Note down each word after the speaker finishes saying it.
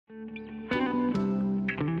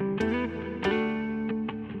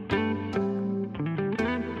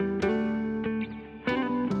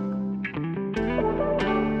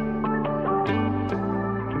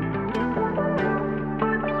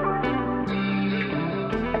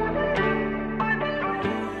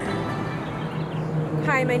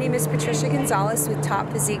Hi, my name is Patricia Gonzalez with Top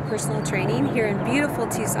Physique Personal Training here in beautiful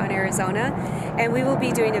Tucson, Arizona. And we will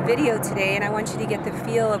be doing a video today, and I want you to get the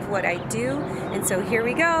feel of what I do. And so here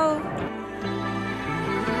we go.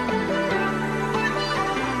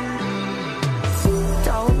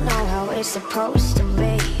 Don't know how it's supposed to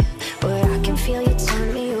be, but I can feel you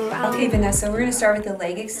turn me around. Okay, Vanessa, we're going to start with the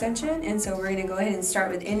leg extension. And so we're going to go ahead and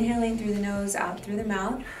start with inhaling through the nose, out through the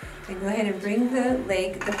mouth. And go ahead and bring the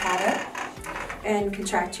leg, the pad up, and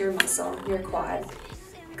contract your muscle, your quad.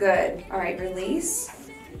 Good. All right, release,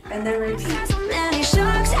 and then repeat. Many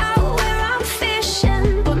sharks out where I'm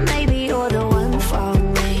fishing, but maybe you're the one for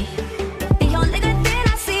me. The only good thing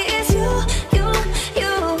I see is you.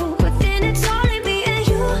 But then it's only me and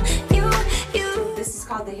you. This is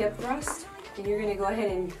called the hip thrust, and you're gonna go ahead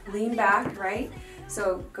and lean back, right?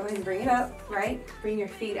 So go ahead and bring it up, right? Bring your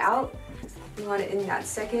feet out. You want it in that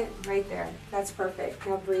second, right there. That's perfect.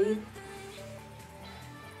 Now breathe.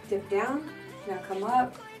 Dip down. Now come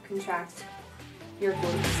up. Contract your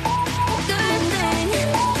glutes.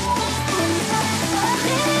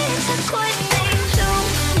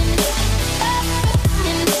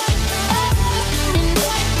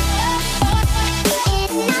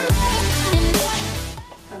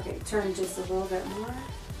 Okay, turn just a little bit more.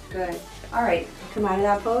 Good. All right, come out of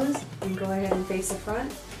that pose and go ahead and face the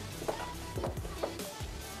front.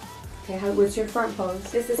 Okay, what's your front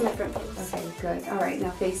pose? This is my front pose. Okay, good. All right, now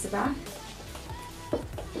face the back.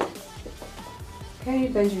 Okay,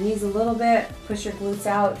 bend your knees a little bit, push your glutes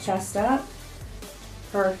out, chest up.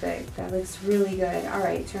 Perfect, that looks really good. All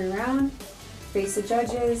right, turn around, face the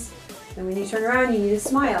judges. And when you turn around, you need to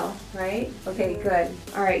smile, right? Okay, good.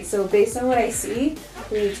 All right, so based on what I see,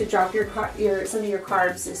 we need to drop some of your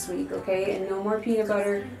carbs this week, okay? And no more peanut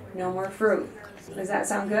butter, no more fruit. Does that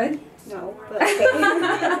sound good? No, but okay.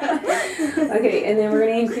 Okay, and then we're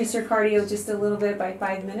going to increase your cardio just a little bit by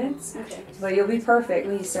 5 minutes. Okay. But you'll be perfect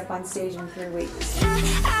when you step on stage in 3 weeks.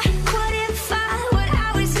 I couldn't find what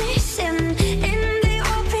I was missing in the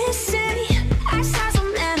open sea. I saw so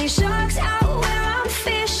many sharks out where I'm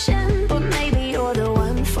fishing, but maybe you're the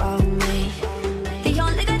one for me. The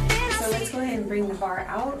only good thing. So let's go ahead and bring the bar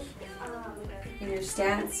out. And your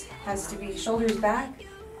stance has to be shoulders back.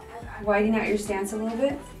 Widen out your stance a little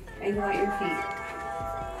bit. Angle out your feet.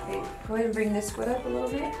 Okay, go ahead and bring this foot up a little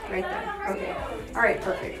bit. Right there. Okay. All right,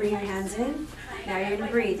 perfect. Bring your hands in. Now you're going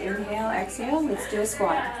to breathe. Inhale, exhale. Let's do a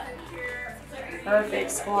squat.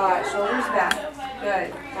 Perfect. Squat. Shoulders back.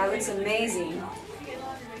 Good. That looks amazing.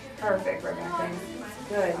 Perfect, Rebecca.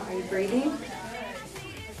 Good. Are you breathing?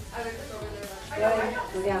 Good.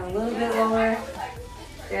 Go down a little bit lower.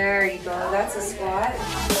 There you go. That's a squat.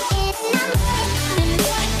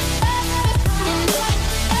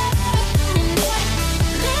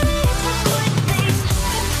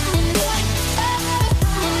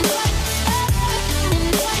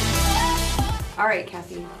 All right,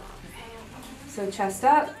 Kathy. So chest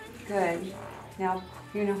up, good. Now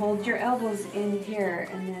you're gonna hold your elbows in here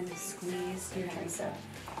and then squeeze your tricep.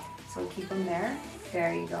 So keep them there.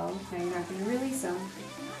 There you go. Now you're not gonna release them.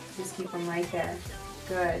 Just keep them right there.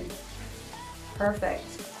 Good. Perfect.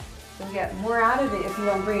 You'll get more out of it if you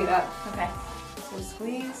don't bring it up. Okay. So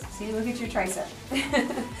squeeze. See, look at your tricep.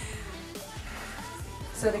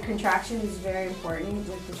 So the contraction is very important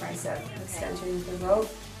with the tricep extension of the rope.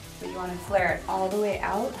 But you want to flare it all the way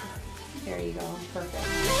out. There you go. Perfect.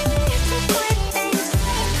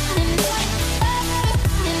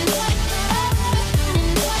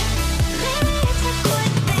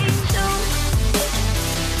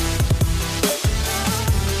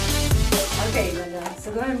 Okay, Linda.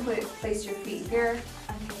 So go ahead and place your feet here.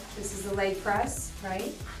 This is the leg press,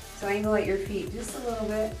 right? So angle at your feet just a little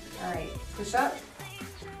bit. All right. Push up.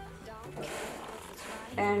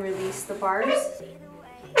 And release the bars.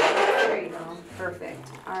 There you go. Perfect.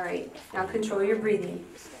 All right. Now control your breathing.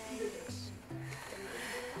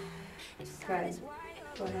 Good.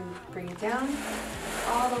 Go ahead and bring it down.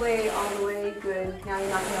 All the way, all the way. Good. Now you're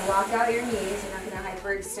not going to lock out your knees. You're not going to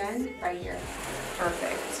hyperextend. Right here.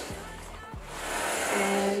 Perfect.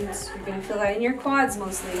 And you're going to feel that in your quads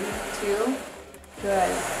mostly. 2.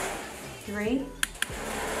 Good. 3.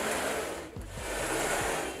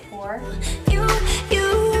 4.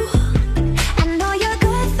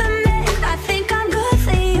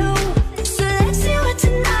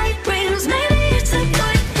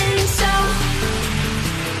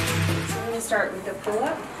 Start with the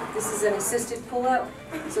pull-up. This is an assisted pull-up.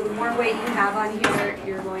 So the more weight you have on here,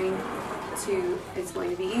 it's going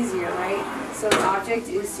to be easier, right? So the object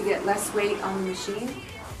is to get less weight on the machine.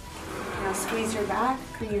 Now squeeze your back,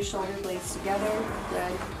 bring your shoulder blades together.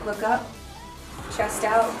 Good. Look up, chest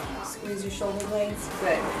out, Squeeze your shoulder blades.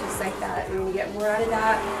 Good, just like that. We're gonna get more out of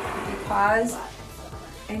that. You pause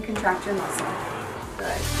and contract your muscle.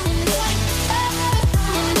 Good.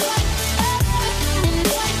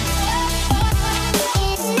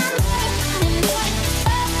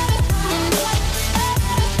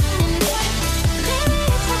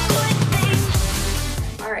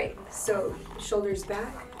 So shoulders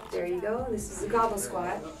back, there you go. This is a gobble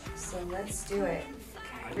squat, so let's do it.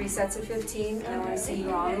 3 sets of 15, and I want to see you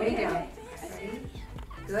all the way down. Ready?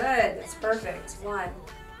 Good, that's perfect. 1,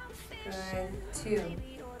 good, 2.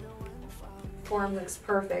 Form looks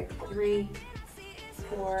perfect. 3,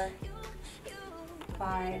 4,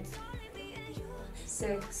 5,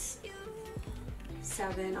 6,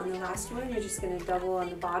 7. On the last one, you're just going to double on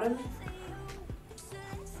the bottom.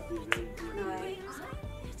 9,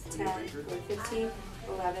 10, 15,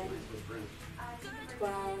 11,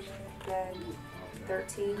 12, good,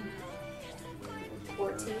 13,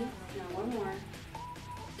 14, now one more.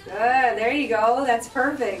 Good, there you go, that's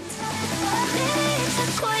perfect.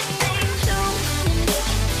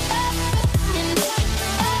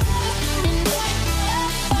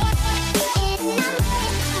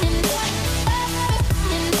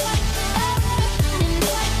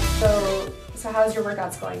 So how's your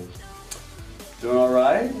workouts going? Doing all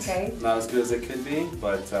right. Okay. Not as good as it could be,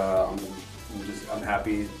 but I'm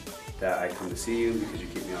happy that I come to see you because you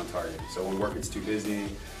keep me on target. So when work gets too busy,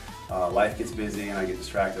 life gets busy, and I get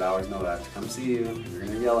distracted, I always know that I have to come see you. You're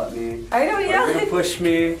gonna yell at me. I don't yell. You're gonna push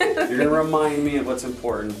me. You're gonna remind me of what's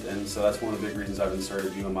important, and so that's one of the big reasons I've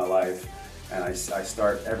inserted you in my life. And I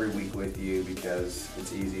start every week with you because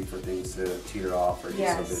it's easy for things to teeter off or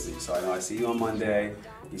get so busy. So I know I see you on Monday,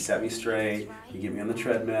 you set me straight, you get me on the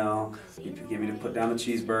treadmill, you get me to put down the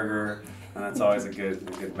cheeseburger, and that's always a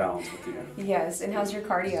good balance with you. Yes, and how's your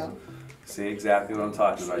cardio? See, exactly what I'm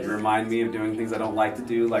talking about. You remind me of doing things I don't like to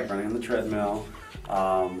do, like running on the treadmill,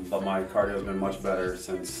 but my cardio has been much better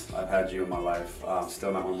since I've had you in my life.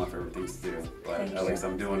 Still not one of my favorite things to do, but at least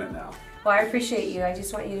I'm doing it now. Well, I appreciate you. I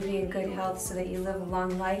just want you to be in good health so that you live a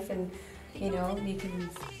long life and, you know, you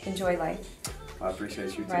can enjoy life. I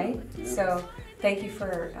appreciate you too. Right? Yeah. So, thank you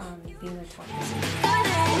for being a talk.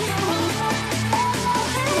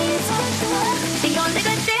 The only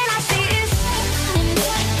good thing I see is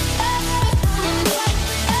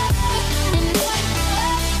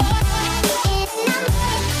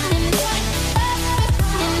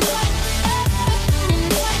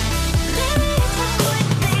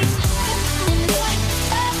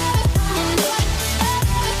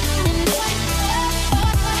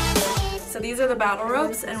These are the battle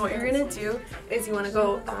ropes, and what you're gonna do is you want to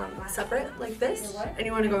go separate like this, and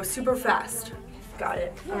you want to go super fast. Got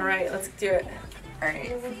it. All right, let's do it. All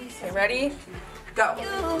right. Okay, ready? Go.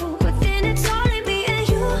 but then it's only me and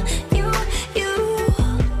you.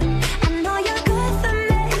 I know you're good for me.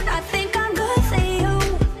 I think I'm good for you.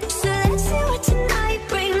 So let's see what tonight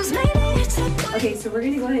brings. Maybe it's a good. Okay, so we're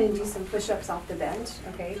going to go ahead and do some push-ups off the bench,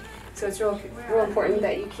 okay? So it's real important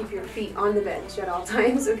that you keep your feet on the bench at all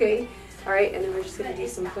times, okay? All right, and then we're just going to do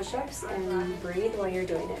some push-ups and breathe while you're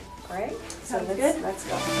doing it, all right? So let's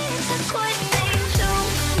go.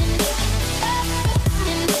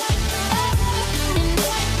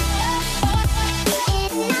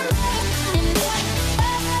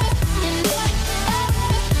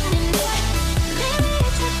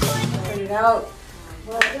 Put it out.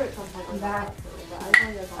 Come back.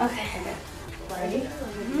 Okay. Ready?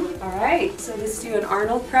 All right, so let's do an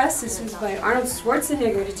Arnold press. This was by Arnold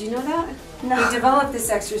Schwarzenegger. Did you know that? No. He developed this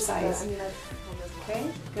exercise. Okay,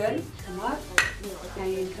 good. Come up. Now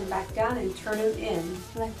you can come back down and turn them in.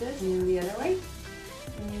 Like this? And the other way.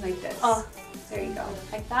 And like this. Oh. There you go.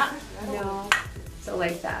 Like that? No. So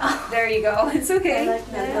like that. There you go. It's okay.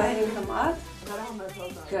 Now go ahead and come up.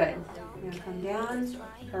 Good. Now come down.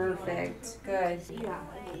 Perfect. Good.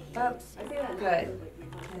 Up. Good.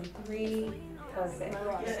 And 3. Perfect.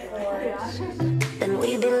 4. Then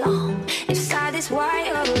we belong inside this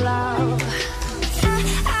wild love.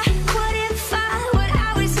 I couldn't find what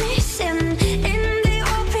I was missing in the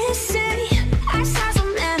open sea. I saw so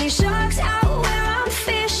many sharks out where I'm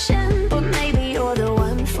fishing, but maybe you're the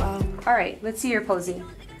one from. All right, let's see your posing.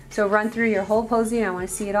 So run through your whole posing. I want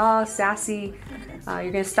to see it all. Sassy.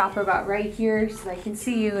 You're going to stop about right here so that I can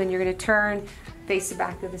see you, and you're going to turn, face the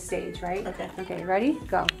back of the stage, right? Okay. Okay, ready?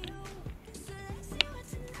 Go.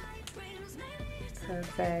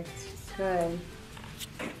 Perfect. Good.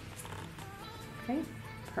 Okay.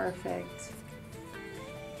 Perfect.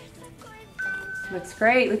 Looks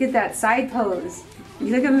great. Look at that side pose.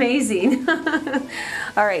 You look amazing.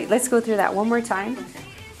 All right, let's go through that one more time.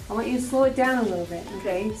 I want you to slow it down a little bit,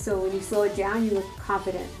 okay? So when you slow it down, you look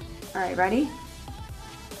confident. All right, ready?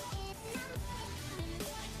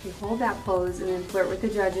 You hold that pose and then flirt with the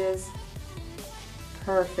judges.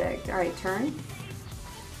 Perfect. All right, turn.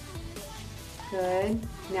 Good.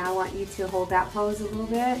 Now I want you to hold that pose a little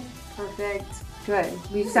bit. Perfect. Good.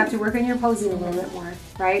 We just have to work on your posing a little bit more,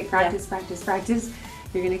 right? Practice, practice, practice.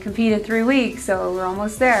 You're going to compete in 3 weeks, so we're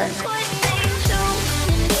almost there.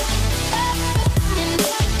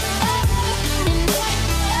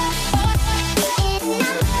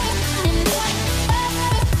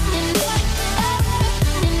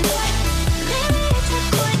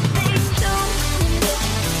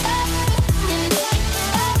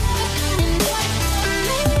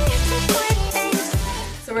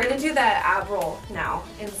 That ab roll now,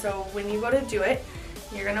 and so when you go to do it,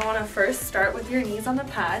 you're going to want to first start with your knees on the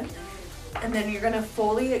pad, and then you're going to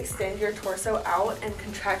fully extend your torso out and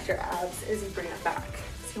contract your abs as you bring it back.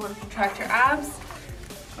 So you want to contract your abs,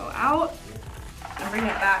 go out, and bring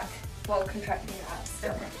it back while contracting your abs.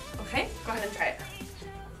 Okay, go ahead and try it.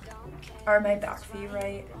 Are my back feet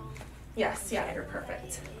right? Yes, yeah, you're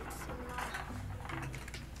perfect.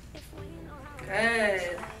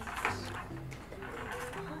 Good.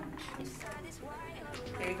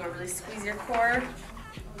 There you go, really squeeze your core.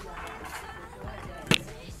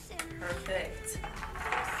 Perfect.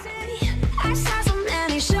 I saw so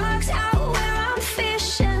many sharks out where I'm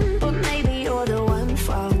fishing, but maybe you're the one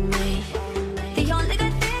for me. The only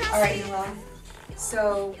good thing All right, Noelle.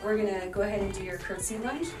 So we're gonna go ahead and do your curtsy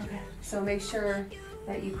lunge. Okay. So make sure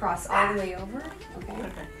that you cross all the way over. Okay.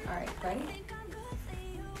 All right, ready?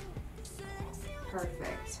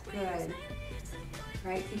 Perfect. Good.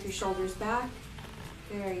 All right, keep your shoulders back.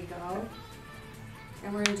 There you go.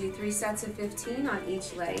 And we're going to do 3 sets of 15 on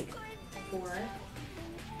each leg. 4.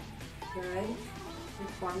 Good. Your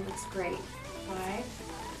form looks great. 5.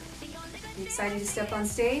 You excited to step on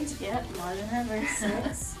stage? Yep, more than ever.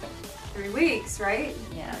 6. 3 weeks, right?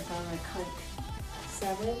 Yeah, it's all like quick.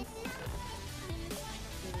 7.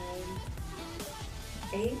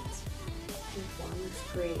 8. Your form looks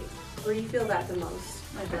great. Where do you feel that the most?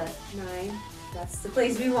 My butt. 9. That's the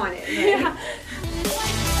place we want it, right? Yeah.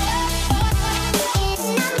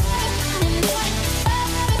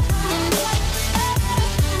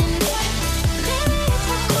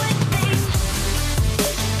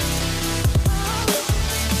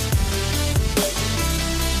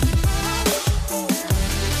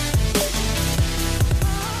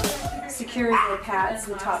 Secure the pads,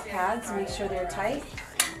 the top pads, and make sure they're tight.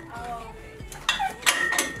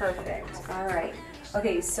 Perfect. All right.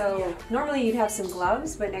 Okay, so normally you'd have some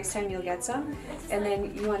gloves, but next time you'll get some. And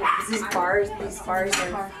then you want to, these bars are,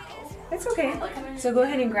 that's okay. So go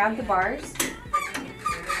ahead and grab the bars.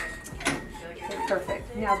 Okay,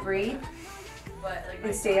 perfect. Now breathe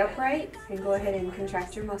and stay upright and go ahead and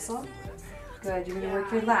contract your muscle. Good, you're gonna work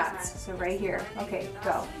your lats. So right here, okay,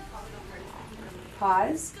 go.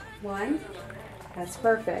 Pause, 1, that's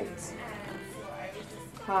perfect.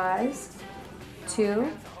 Pause, 2,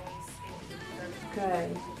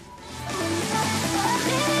 good.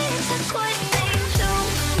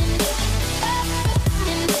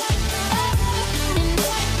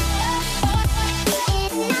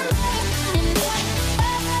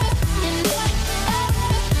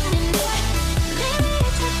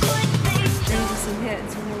 Some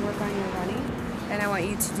hits. We're going to work on your running, and I want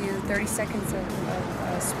you to do 30 seconds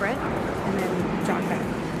of sprint and then jog back.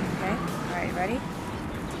 Okay? All right, ready?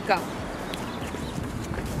 Go.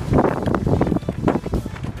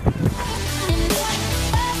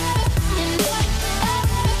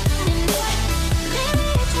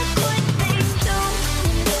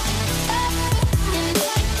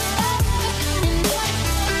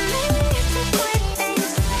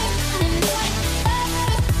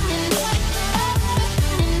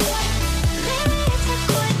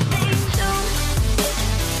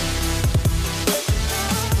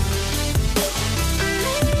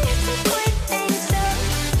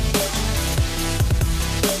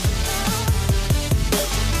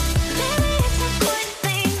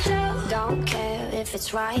 if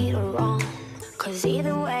it's right or wrong, 'cause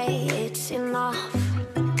either way it's enough.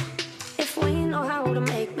 If we know how to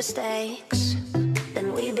make mistakes,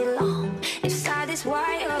 then we belong inside this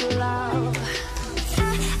wild love.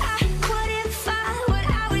 I couldn't find what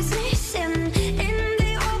I was missing in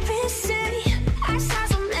the open sea. I saw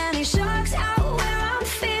so many sharks out where I'm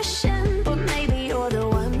fishing, but maybe you're the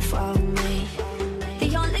one for me.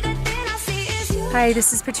 The only good thing I see is you. Hi,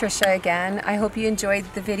 this is Patricia again. I hope you enjoyed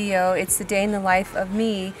the video. It's the day in the life of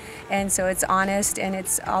me, and so it's honest, and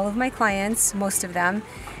it's all of my clients, most of them,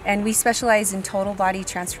 and we specialize in total body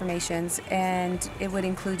transformations, and it would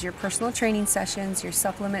include your personal training sessions, your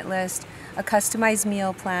supplement list, a customized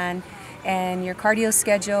meal plan, and your cardio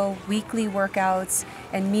schedule, weekly workouts,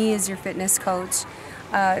 and me as your fitness coach.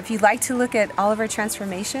 If you'd like to look at all of our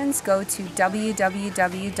transformations, go to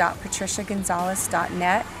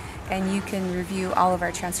www.patriciagonzalez.net and you can review all of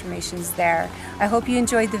our transformations there. I hope you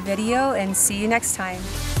enjoyed the video and see you next time.